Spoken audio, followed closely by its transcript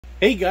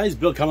Hey guys,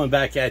 Bill coming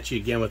back at you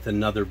again with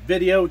another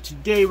video.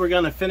 Today we're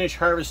going to finish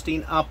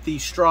harvesting up the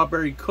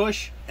Strawberry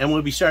Kush, and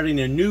we'll be starting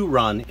a new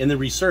run in the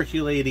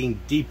Recirculating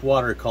Deep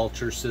Water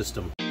Culture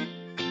system.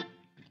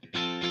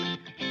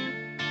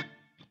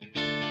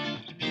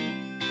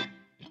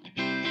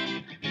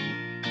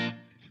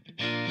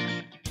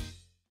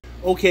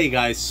 Okay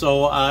guys,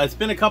 so it's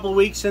been a couple of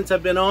weeks since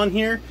I've been on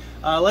here.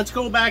 Let's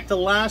go back to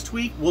last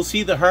week. We'll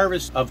see the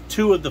harvest of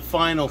two of the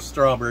final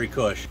Strawberry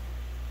Kush.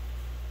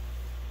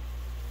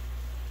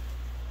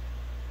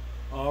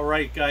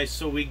 Alright guys,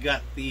 so we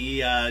got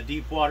the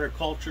Deep Water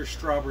Culture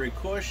Strawberry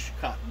Kush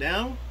cut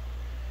down.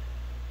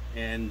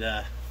 And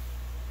there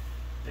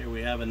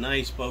we have a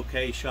nice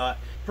bouquet shot.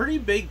 Pretty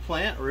big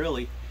plant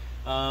really,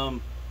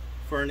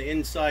 for an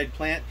inside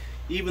plant.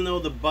 Even though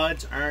the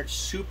buds aren't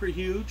super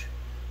huge,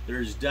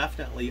 there's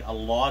definitely a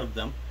lot of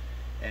them.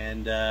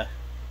 And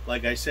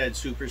like I said,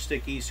 super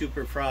sticky,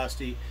 super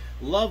frosty.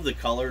 Love the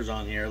colors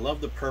on here. Love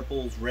the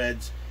purples,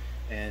 reds,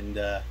 and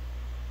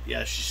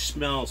yeah, she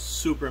smells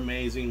super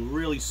amazing,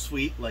 really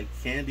sweet, like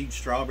candied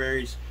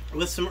strawberries,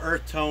 with some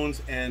earth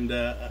tones and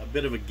a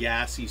bit of a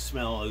gassy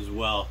smell as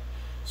well.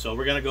 So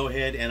we're gonna go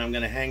ahead and I'm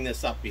gonna hang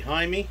this up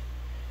behind me,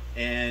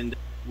 and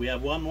we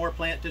have one more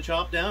plant to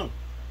chop down.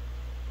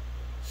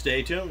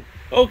 Stay tuned.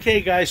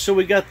 Okay guys, so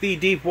we got the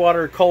Deep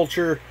Water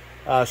Culture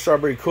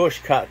Strawberry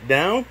Kush cut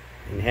down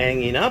and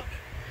hanging up,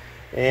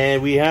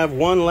 and we have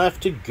one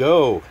left to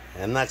go,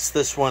 and that's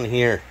this one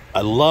here.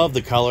 I love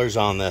the colors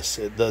on this.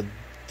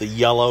 The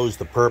yellows,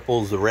 the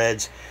purples, the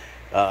reds,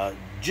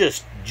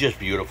 just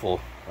beautiful.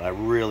 I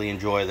really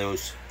enjoy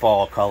those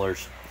fall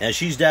colors. And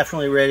she's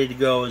definitely ready to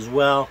go as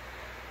well.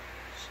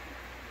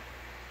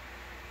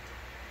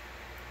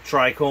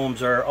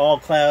 Trichomes are all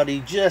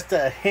cloudy, just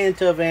a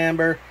hint of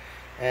amber,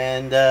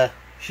 and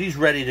she's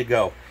ready to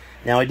go.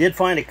 Now I did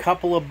find a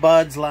couple of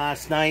buds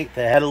last night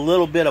that had a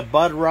little bit of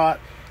bud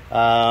rot,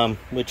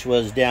 which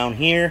was down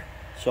here,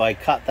 so I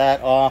cut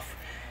that off.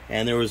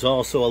 And there was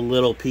also a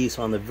little piece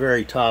on the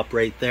very top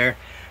right there.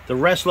 The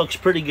rest looks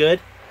pretty good,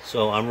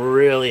 so I'm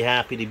really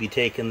happy to be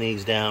taking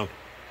these down.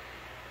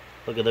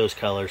 Look at those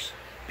colors.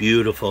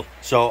 Beautiful.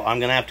 So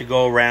I'm gonna have to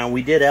go around.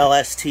 We did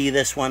LST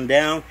this one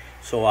down,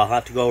 so I'll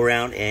have to go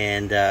around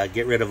and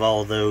get rid of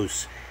all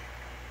those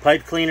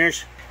pipe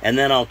cleaners, and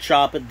then I'll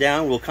chop it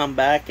down. We'll come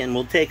back and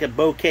we'll take a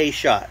bouquet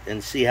shot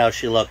and see how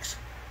she looks.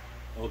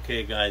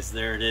 Okay guys,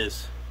 there it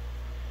is.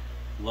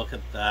 Look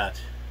at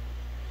that.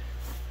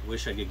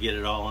 Wish I could get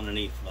it all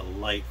underneath the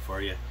light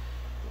for you.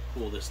 We'll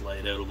pull this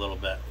light out a little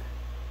bit.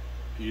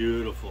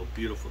 Beautiful,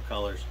 beautiful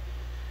colors.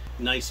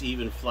 Nice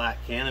even flat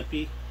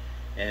canopy,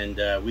 and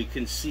we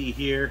can see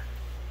here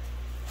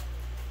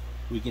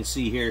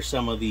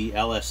some of the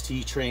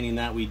LST training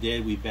that we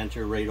did. We bent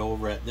her right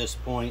over at this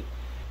point,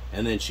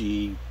 and then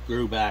she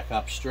grew back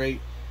up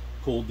straight,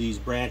 pulled these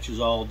branches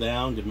all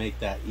down to make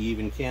that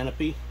even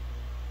canopy,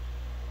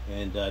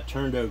 and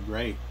turned out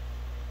great.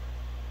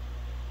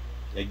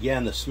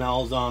 Again, the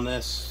smells on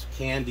this,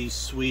 candy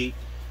sweet,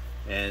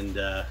 and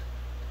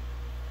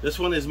this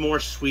one is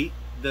more sweet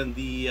than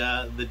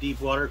the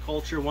Deep Water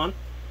Culture one,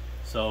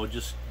 so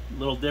just a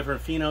little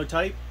different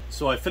phenotype.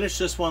 So I finished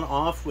this one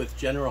off with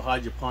General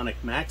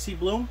Hydroponic Maxi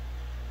Bloom.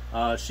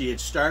 She had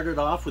started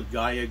off with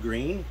Gaia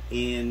Green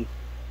in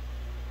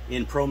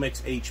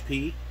ProMix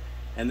HP,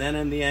 and then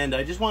in the end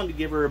I just wanted to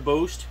give her a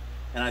boost,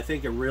 and I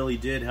think it really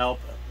did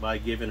help by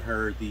giving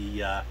her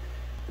the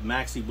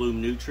Maxi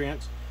Bloom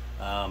nutrients.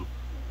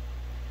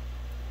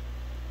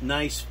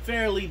 Nice,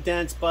 fairly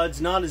dense buds,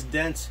 not as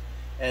dense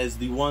as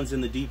the ones in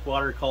the Deep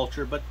Water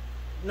Culture, but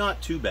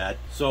not too bad.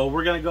 So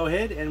we're gonna go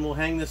ahead and we'll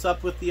hang this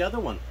up with the other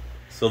one.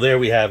 So there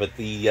we have it,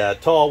 the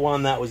tall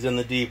one that was in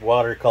the Deep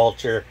Water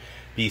Culture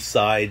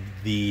beside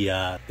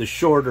the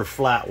shorter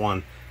flat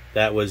one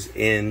that was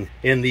in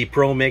the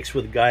Pro Mix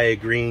with Gaia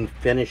Green,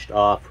 finished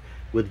off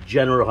with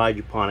General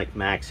Hydroponic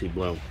Maxi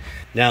Bloom.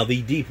 Now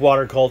the Deep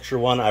Water Culture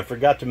one, I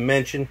forgot to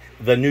mention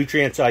the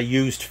nutrients I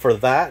used for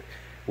that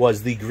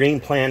was the Green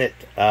Planet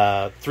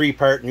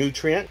 3-part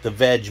nutrient, the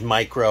Veg,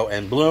 Micro,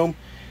 and Bloom.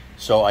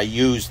 So I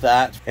used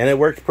that, and it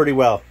worked pretty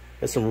well.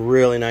 There's some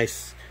really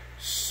nice,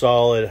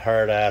 solid,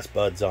 hard-ass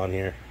buds on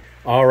here.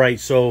 All right,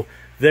 so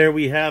there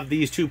we have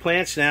these two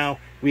plants. Now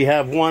we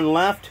have one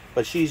left,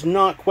 but she's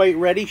not quite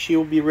ready. She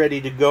will be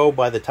ready to go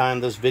by the time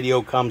this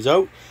video comes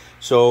out.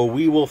 So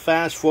we will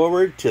fast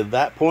forward to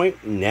that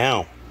point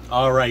now.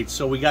 All right,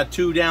 so we got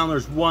two down.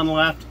 There's one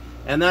left,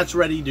 and that's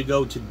ready to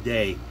go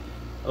today.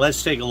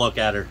 Let's take a look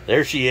at her.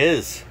 There she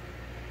is,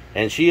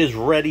 and she is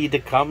ready to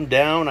come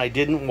down. I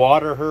didn't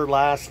water her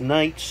last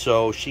night,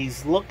 so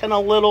she's looking a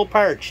little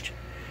parched,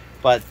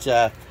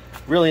 but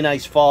really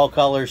nice fall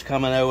colors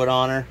coming out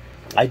on her.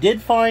 I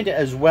did find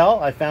as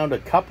well, I found a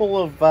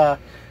couple of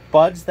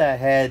buds that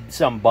had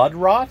some bud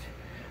rot.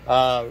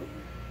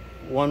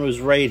 One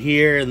was right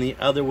here and the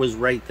other was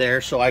right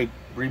there, so I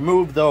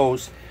removed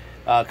those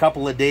a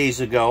couple of days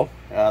ago.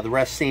 The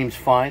rest seems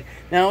fine.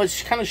 Now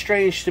it's kind of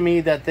strange to me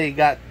that they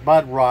got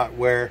bud rot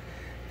where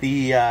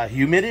the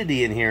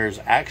humidity in here is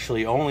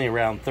actually only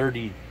around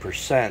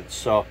 30%,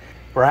 so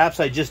Perhaps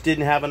I just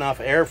didn't have enough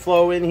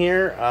airflow in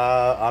here.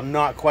 I'm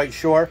not quite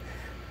sure.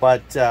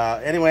 But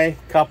anyway,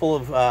 couple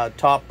of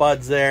top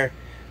buds there.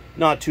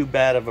 Not too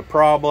bad of a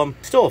problem.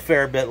 Still a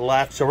fair bit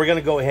left. So we're going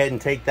to go ahead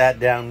and take that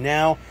down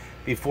now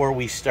before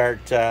we start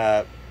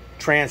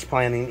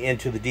transplanting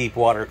into the deep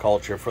water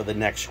culture for the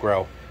next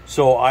grow.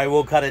 So I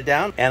will cut it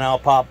down and I'll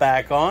pop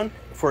back on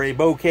for a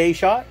bouquet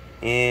shot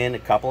in a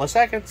couple of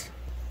seconds.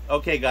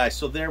 Okay guys,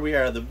 so there we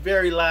are, the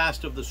very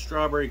last of the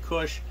Strawberry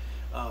Kush.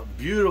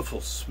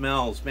 Beautiful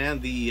smells, man.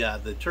 The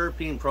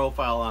terpene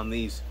profile on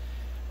these,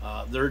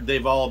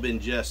 they've all been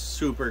just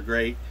super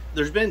great.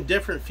 There's been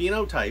different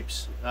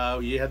phenotypes.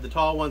 You had the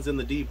tall ones and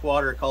the deep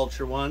water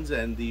culture ones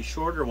and the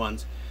shorter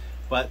ones,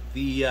 but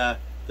the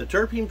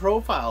terpene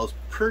profile is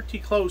pretty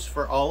close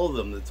for all of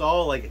them. It's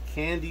all like a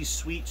candy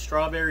sweet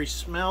strawberry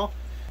smell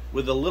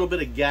with a little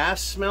bit of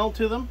gas smell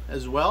to them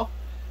as well,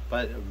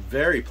 but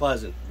very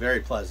pleasant,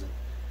 very pleasant.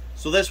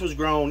 So this was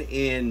grown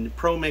in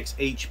ProMix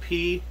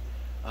HP,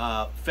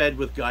 fed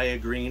with Gaia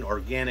Green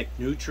organic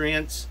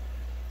nutrients.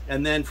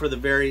 And then for the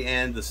very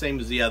end, the same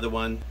as the other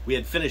one, we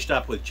had finished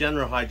up with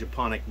General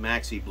Hydroponic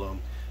Maxi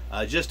Bloom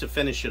just to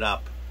finish it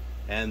up.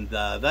 And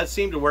that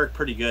seemed to work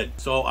pretty good.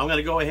 So I'm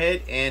gonna go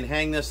ahead and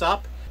hang this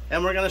up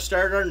and we're gonna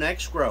start our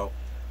next grow.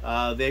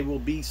 They will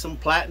be some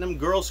Platinum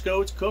Girl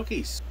Scouts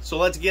cookies. So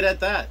let's get at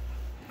that.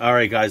 All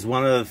right guys,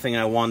 one other thing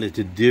I wanted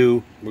to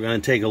do, we're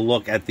going to take a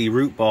look at the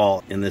root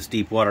ball in this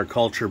deep water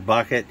culture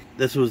bucket.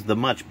 This was the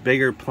much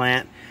bigger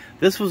plant.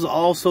 This was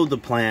also the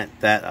plant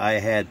that I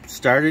had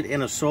started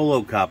in a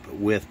solo cup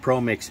with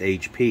ProMix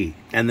HP.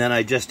 And then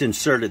I just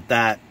inserted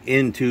that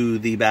into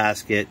the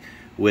basket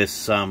with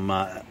some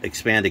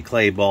expanded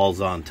clay balls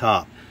on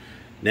top.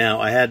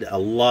 Now I had a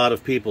lot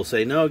of people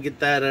say, no, get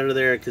that out of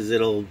there because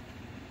it'll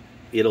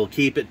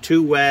keep it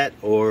too wet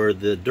or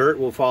the dirt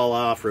will fall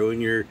off,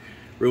 ruin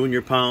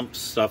your pumps,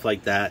 stuff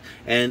like that.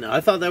 And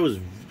I thought that was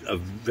a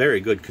very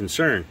good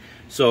concern.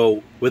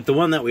 So with the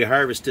one that we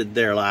harvested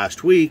there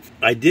last week,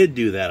 I did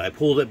do that. I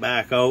pulled it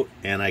back out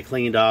and I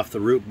cleaned off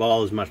the root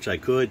ball as much as I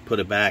could, put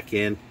it back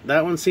in.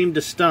 That one seemed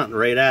to stunt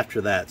right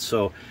after that.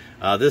 So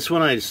this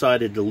one I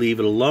decided to leave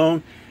it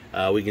alone.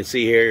 We can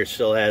see here it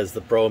still has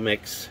the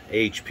ProMix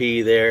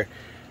HP there.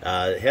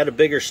 It had a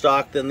bigger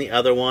stalk than the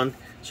other one.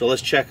 So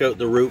let's check out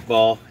the root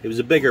ball. It was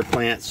a bigger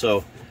plant,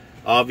 so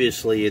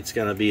obviously it's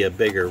going to be a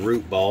bigger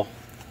root ball.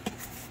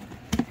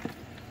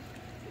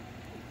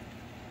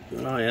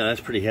 Oh yeah, that's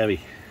pretty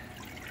heavy.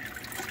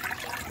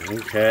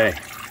 Okay,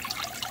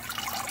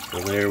 so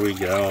there we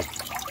go.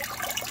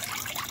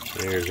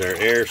 There's our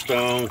air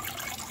stone.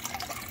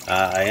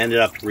 I ended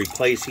up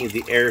replacing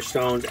the air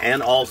stones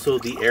and also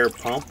the air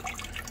pump.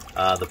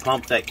 The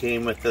pump that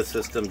came with the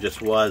system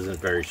just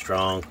wasn't very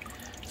strong,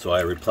 so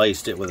I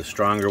replaced it with a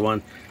stronger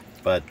one.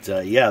 But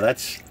yeah,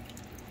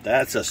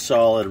 that's a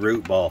solid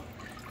root ball.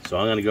 So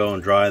I'm going to go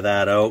and dry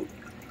that out.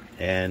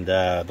 And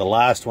the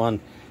last one,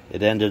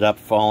 it ended up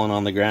falling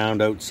on the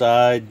ground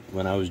outside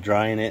when I was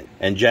drying it.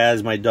 And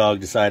Jazz, my dog,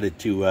 decided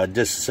to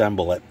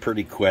disassemble it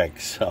pretty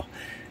quick. So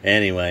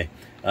anyway,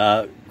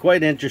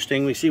 quite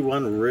interesting. We see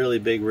one really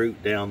big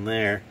root down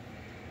there.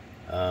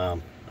 I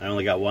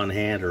only got one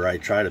hand, or I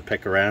try to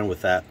pick around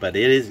with that, but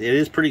it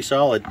is pretty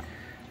solid.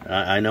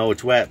 I know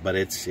it's wet, but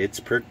it's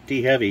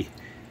pretty heavy,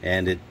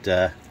 and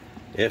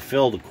it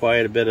filled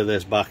quite a bit of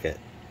this bucket.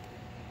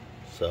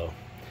 So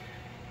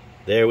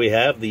there we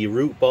have the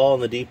root ball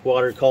in the deep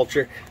water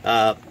culture.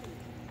 I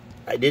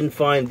didn't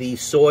find the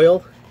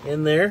soil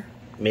in there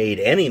made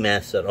any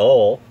mess at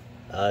all.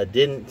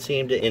 Didn't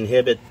seem to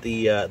inhibit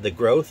the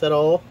growth at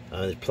all.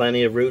 There's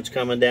plenty of roots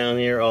coming down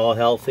here, all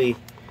healthy.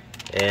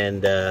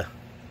 And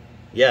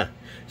yeah,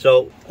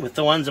 so with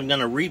the ones I'm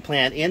going to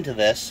replant into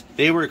this,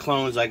 they were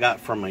clones I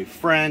got from my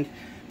friend.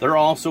 They're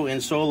also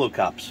in solo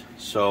cups.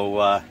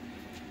 So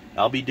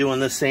I'll be doing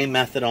the same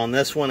method on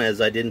this one, as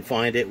I didn't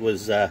find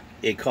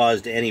it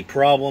caused any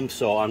problems.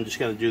 So I'm just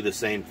going to do the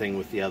same thing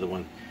with the other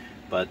one.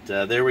 But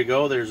there we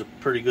go. There's a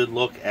pretty good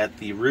look at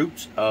the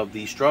roots of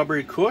the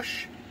Strawberry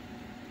Kush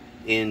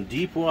in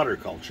deep water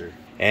culture.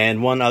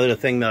 And one other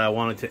thing that I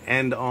wanted to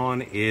end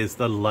on is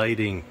the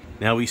lighting.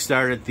 Now, we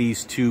started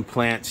these two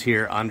plants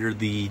here under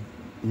the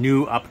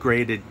new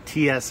upgraded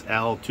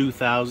TSL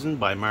 2000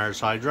 by Mars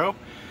Hydro.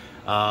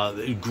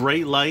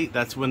 Great light.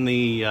 That's when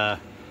the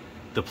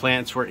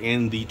plants were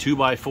in the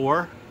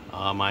 2x4.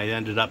 I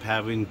ended up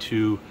having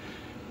to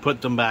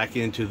put them back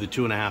into the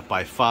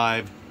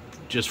 2.5x5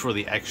 just for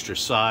the extra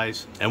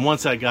size. And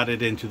once I got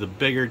it into the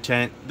bigger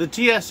tent, the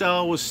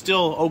TSL was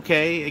still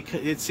okay.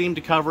 It seemed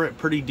to cover it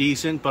pretty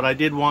decent, but I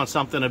did want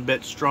something a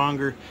bit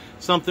stronger,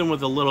 something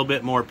with a little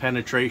bit more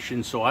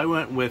penetration. So I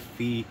went with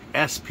the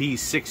SP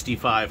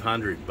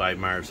 6500 by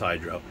Mars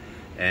Hydro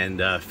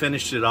and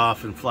finished it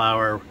off in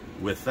flower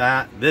with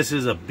that. This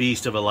is a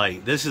beast of a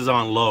light. This is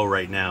on low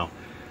right now.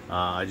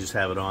 I just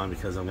have it on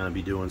because I'm going to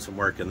be doing some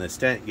work in this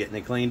tent, getting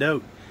it cleaned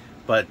out.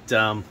 But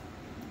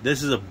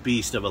this is a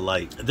beast of a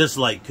light. This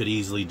light could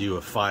easily do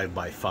a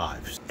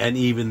 5x5. And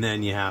even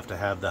then you have to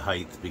have the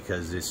height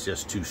because it's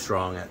just too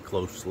strong at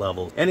close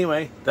levels.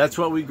 Anyway, that's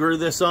what we grew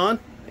this on.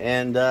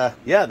 and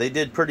yeah, they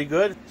did pretty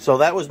good. So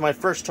that was my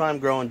first time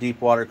growing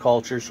deep water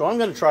culture, so I'm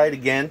going to try it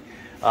again.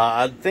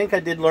 I think I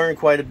did learn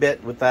quite a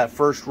bit with that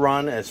first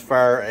run as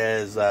far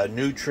as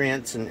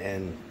nutrients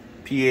and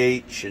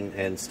pH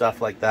and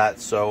stuff like that.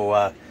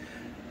 So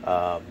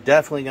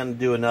definitely going to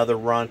do another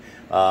run.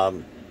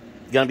 Going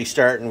to be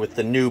starting with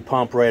the new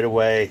pump right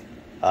away.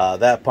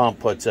 That pump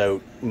puts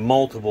out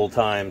multiple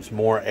times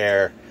more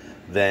air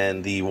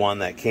than the one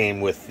that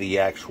came with the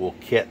actual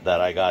kit that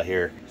I got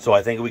here. So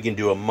I think we can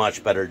do a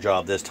much better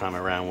job this time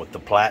around with the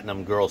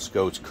Platinum Girl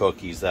Scouts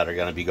cookies that are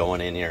going to be going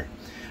in here.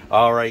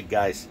 All right,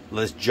 guys,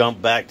 let's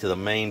jump back to the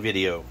main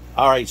video.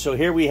 All right, so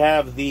here we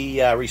have the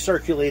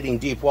Recirculating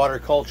Deep Water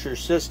Culture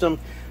system,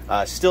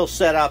 still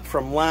set up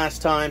from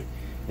last time.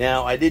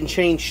 Now, I didn't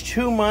change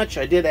too much.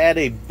 I did add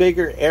a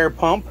bigger air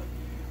pump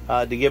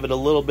to give it a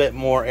little bit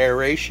more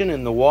aeration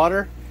in the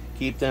water,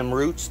 keep them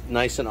roots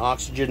nice and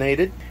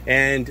oxygenated.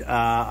 And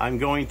I'm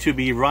going to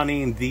be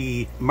running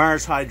the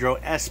Mars Hydro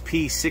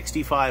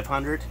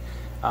SP6500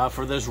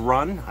 for this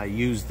run. I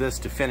used this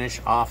to finish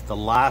off the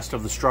last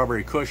of the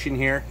Strawberry Kush in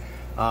here.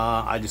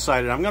 I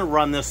decided I'm going to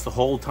run this the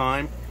whole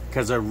time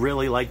because I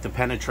really like the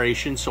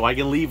penetration, so I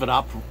can leave it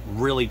up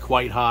really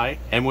quite high.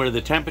 And where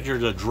the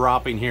temperatures are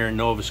dropping here in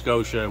Nova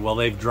Scotia, well,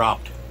 they've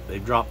dropped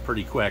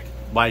pretty quick.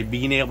 By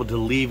being able to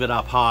leave it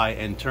up high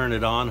and turn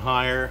it on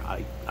higher,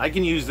 I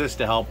can use this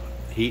to help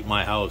heat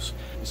my house.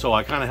 So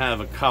I kind of have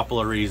a couple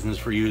of reasons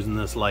for using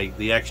this light: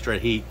 the extra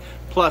heat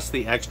plus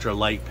the extra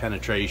light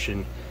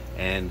penetration,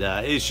 and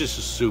it's just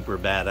a super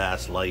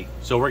badass light.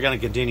 So we're going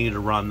to continue to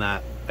run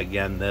that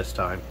again this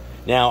time.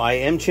 Now, I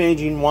am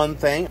changing one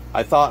thing.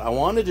 I thought I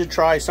wanted to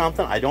try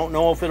something. I don't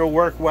know if it'll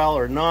work well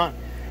or not,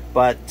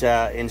 but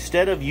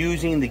instead of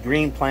using the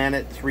Green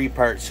Planet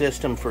 3-part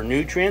system for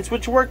nutrients,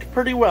 which worked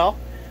pretty well,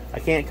 I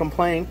can't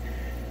complain,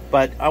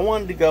 but I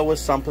wanted to go with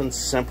something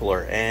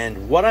simpler.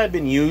 And what I've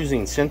been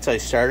using since I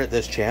started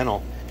this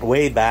channel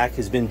way back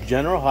has been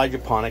General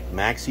Hydroponic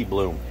Maxi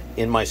Bloom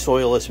in my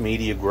soilless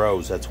media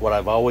grows. That's what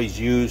I've always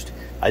used.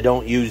 I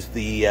don't use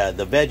the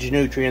veg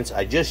nutrients.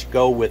 I just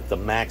go with the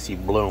Maxi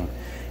Bloom.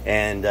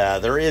 And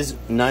there is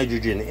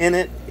nitrogen in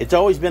it. It's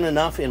always been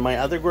enough in my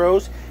other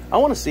grows. I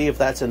want to see if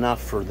that's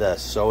enough for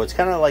this. So it's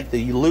kind of like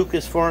the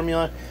Lucas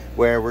formula,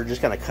 where we're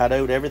just going to cut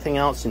out everything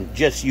else and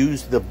just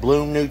use the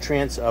bloom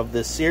nutrients of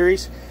this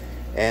series,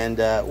 and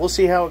we'll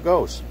see how it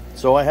goes.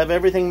 So I have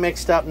everything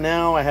mixed up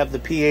now. I have the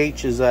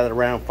pH is at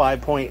around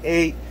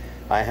 5.8.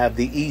 I have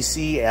the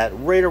EC at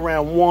right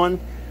around 1,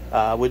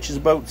 which is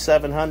about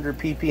 700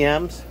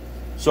 ppms.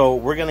 So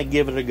we're going to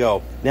give it a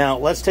go. Now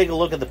let's take a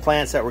look at the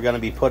plants that we're going to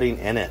be putting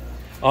in it.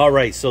 All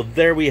right, so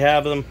there we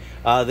have them.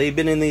 They've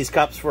been in these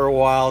cups for a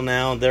while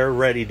now. They're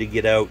ready to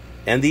get out.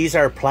 And these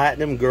are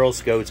Platinum Girl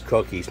Scouts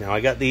cookies. Now, I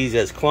got these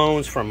as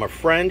clones from a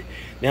friend.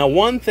 Now,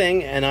 one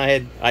thing, and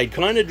I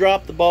kind of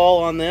dropped the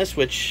ball on this,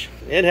 which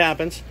it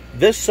happens.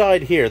 This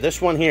side here,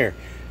 this one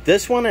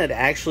had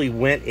actually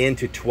went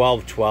into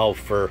 12-12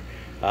 for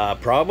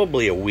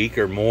probably a week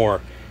or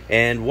more.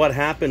 And what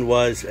happened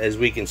was, as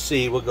we can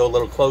see, we'll go a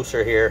little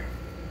closer here,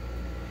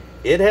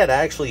 it had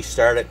actually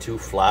started to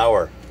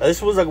flower.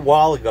 This was a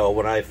while ago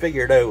when I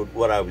figured out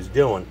what I was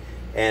doing.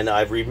 And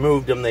I've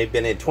removed them. They've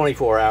been in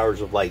 24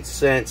 hours of light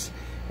since,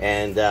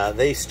 and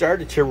they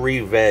started to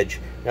re-veg.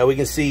 Now we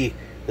can see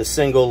the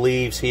single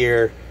leaves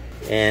here,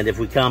 and if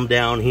we come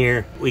down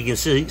here, we can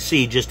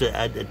see just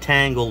a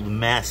tangled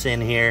mess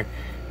in here.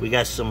 We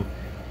got some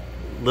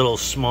little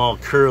small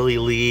curly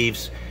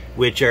leaves,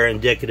 which are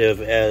indicative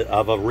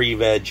of a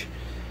re-veg.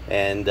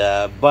 And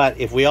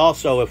but if we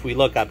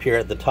look up here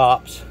at the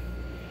tops,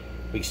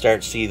 we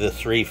start to see the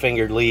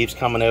 3-fingered leaves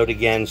coming out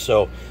again.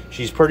 So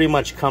she's pretty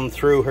much come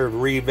through her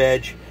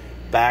re-veg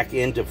back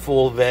into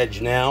full veg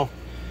now.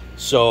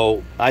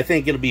 So I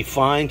think it'll be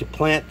fine to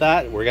plant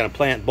that. We're going to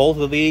plant both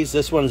of these.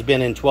 This one's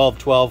been in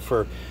 12-12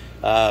 for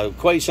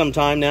quite some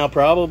time now.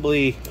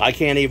 Probably, I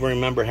can't even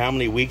remember how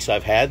many weeks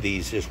I've had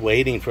these, just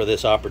waiting for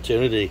this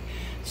opportunity.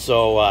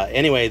 So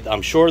anyway,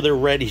 I'm sure they're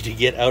ready to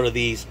get out of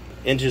these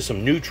into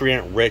some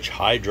nutrient-rich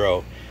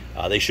hydro.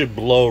 They should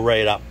blow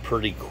right up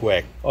pretty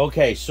quick.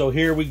 Okay, so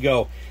here we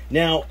go.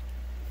 Now,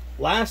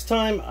 last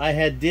time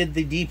I did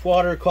the deep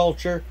water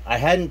culture, I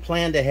hadn't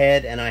planned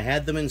ahead, and I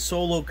had them in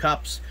solo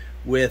cups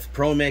with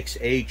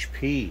ProMix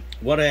HP.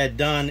 What I had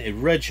done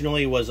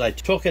originally was I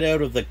took it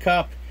out of the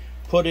cup,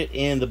 put it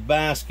in the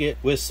basket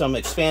with some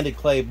expanded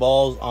clay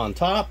balls on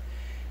top,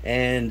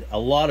 and a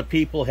lot of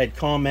people had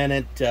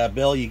commented,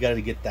 Bill, you got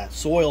to get that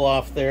soil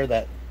off there,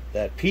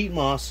 that peat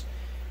moss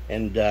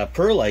and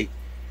perlite,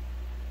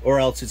 or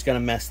else it's going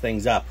to mess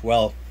things up.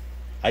 Well,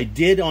 I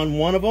did on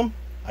one of them.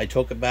 I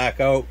took it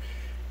back out,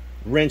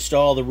 rinsed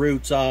all the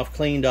roots off,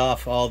 cleaned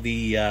off all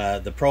the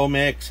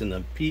ProMix and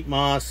the peat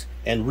moss,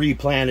 and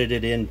replanted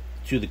it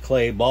into the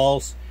clay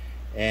balls.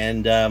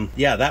 And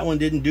yeah, that one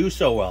didn't do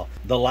so well.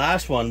 The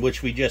last one,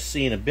 which we just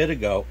seen a bit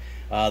ago,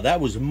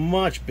 that was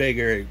much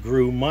bigger. It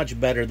grew much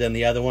better than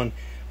the other one.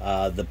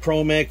 The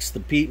ProMix, the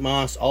peat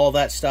moss, all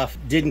that stuff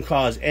didn't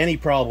cause any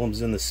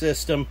problems in the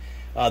system.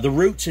 The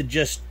roots had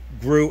just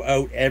grew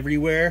out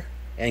everywhere,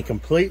 and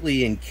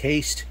completely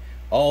encased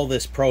all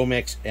this Pro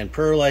Mix and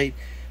perlite,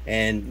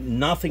 and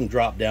nothing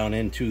dropped down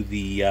into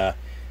the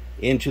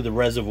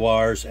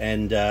reservoirs.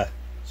 And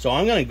so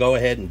I'm going to go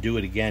ahead and do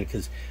it again,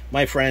 because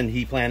my friend,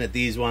 he planted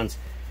these ones,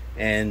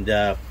 and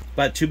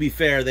but to be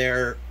fair,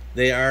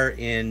 they are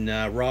in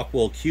rock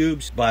wool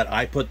cubes, but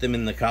I put them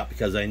in the cup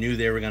because I knew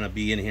they were going to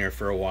be in here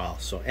for a while.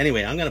 So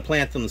anyway, I'm going to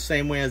plant them the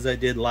same way as I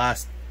did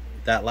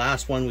that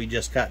last one we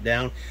just cut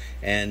down,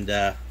 and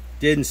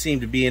didn't seem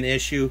to be an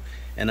issue,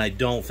 and I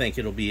don't think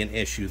it'll be an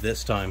issue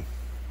this time.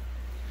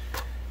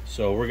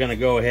 So we're going to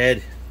go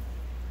ahead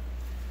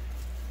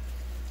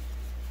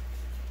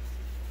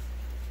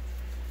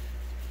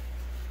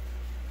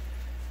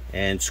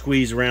and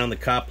squeeze around the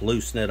cup,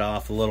 loosen it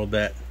off a little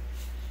bit.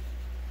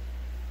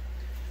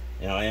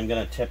 Now I am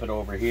going to tip it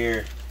over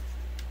here.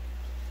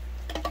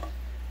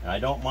 And I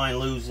don't mind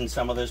losing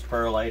some of this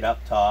perlite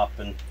up top,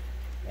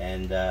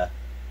 and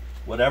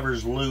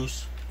whatever's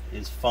loose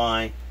is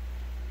fine.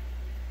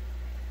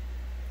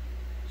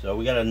 So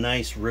we got a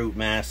nice root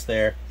mass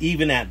there.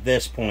 Even at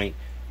this point,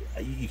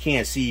 you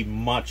can't see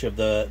much of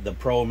the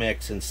Pro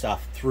Mix and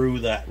stuff through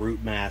that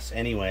root mass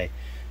anyway.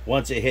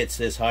 Once it hits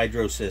this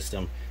hydro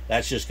system,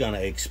 that's just going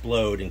to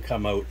explode and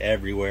come out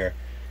everywhere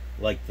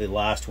like the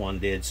last one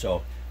did.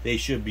 So they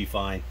should be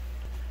fine.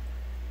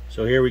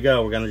 So here we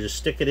go. We're going to just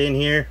stick it in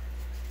here.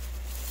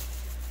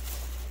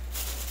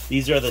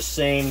 These are the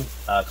same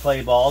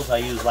clay balls I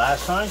used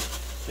last time.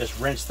 Just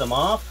rinse them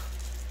off,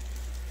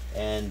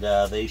 and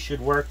they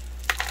should work.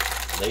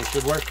 They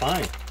should work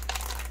fine.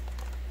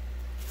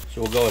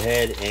 So we'll go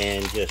ahead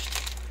and just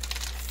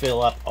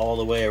fill up all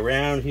the way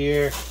around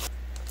here,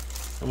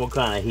 and we'll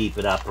kind of heap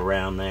it up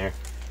around there.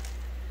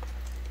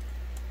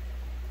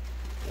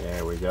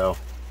 There we go.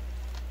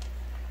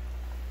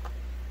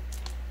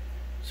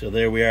 So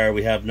there we are.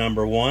 We have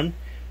number one.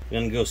 We're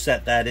going to go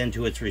set that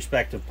into its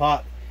respective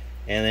pot,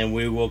 and then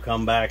we will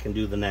come back and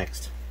do the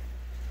next.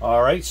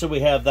 All right, so we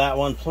have that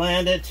one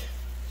planted.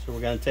 So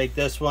we're going to take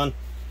this one,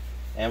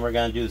 and we're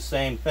going to do the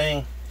same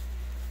thing.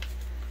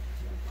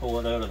 Pull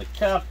it out of the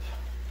cup.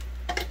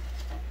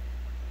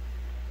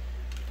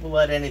 We'll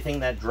let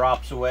anything that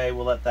drops away,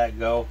 we'll let that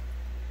go.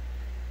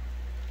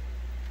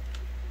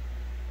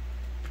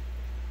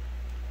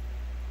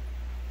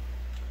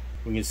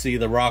 We can see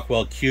the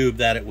Rockwell cube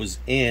that it was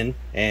in,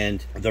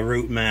 and the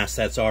root mass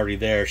that's already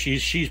there.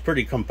 She's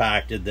pretty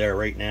compacted there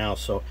right now,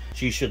 so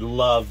she should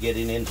love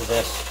getting into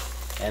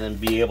this and then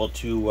be able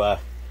to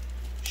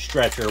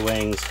stretch her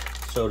wings,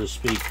 so to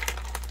speak.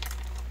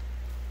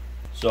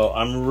 So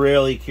I'm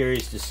really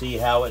curious to see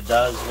how it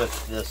does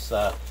with this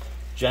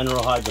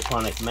General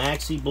Hydroponic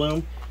Maxi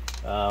Bloom.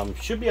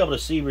 Should be able to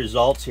see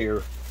results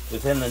here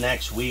within the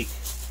next week.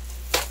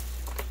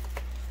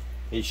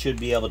 It should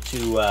be able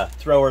to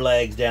throw her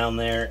legs down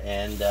there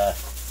and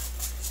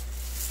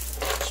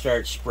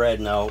start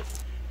spreading out.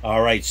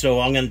 All right, so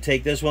I'm going to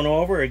take this one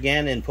over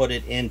again and put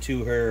it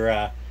into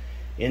her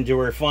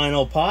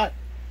final pot,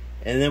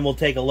 and then we'll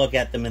take a look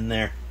at them in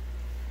there.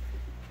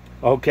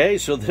 Okay,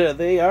 so there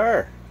they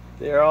are.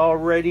 They're all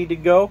ready to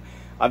go.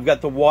 I've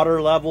got the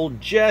water level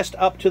just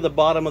up to the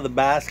bottom of the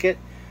basket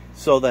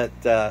so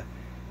that the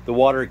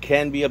water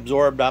can be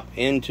absorbed up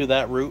into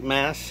that root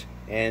mass.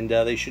 And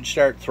they should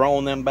start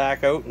throwing them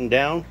back out and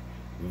down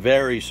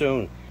very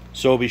soon.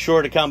 So be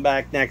sure to come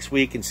back next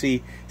week and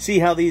see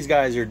how these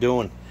guys are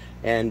doing.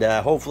 And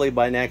hopefully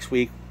by next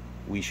week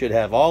we should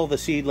have all the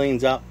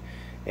seedlings up,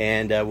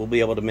 and we'll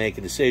be able to make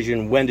a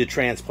decision when to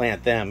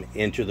transplant them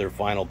into their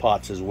final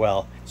pots as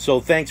well. So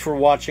thanks for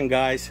watching,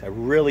 guys. I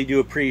really do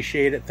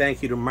appreciate it.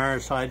 Thank you to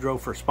Mars Hydro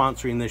for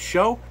sponsoring this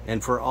show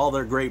and for all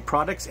their great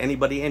products.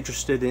 Anybody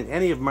interested in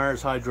any of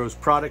Mars Hydro's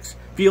products,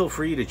 feel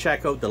free to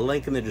check out the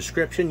link in the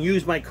description.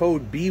 Use my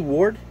code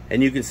BWARD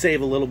and you can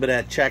save a little bit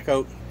at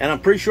checkout. And I'm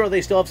pretty sure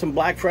they still have some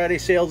Black Friday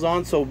sales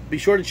on, so be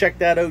sure to check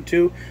that out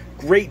too.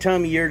 Great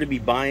time of year to be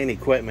buying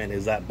equipment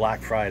is that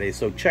Black Friday,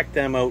 so check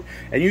them out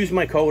and use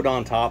my code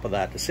on top of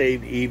that to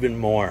save even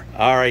more.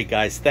 All right,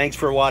 guys, thanks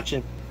for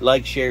watching.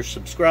 Like, share,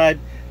 subscribe,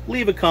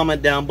 leave a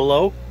comment down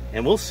below,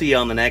 and we'll see you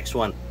on the next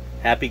one.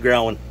 Happy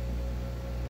growing.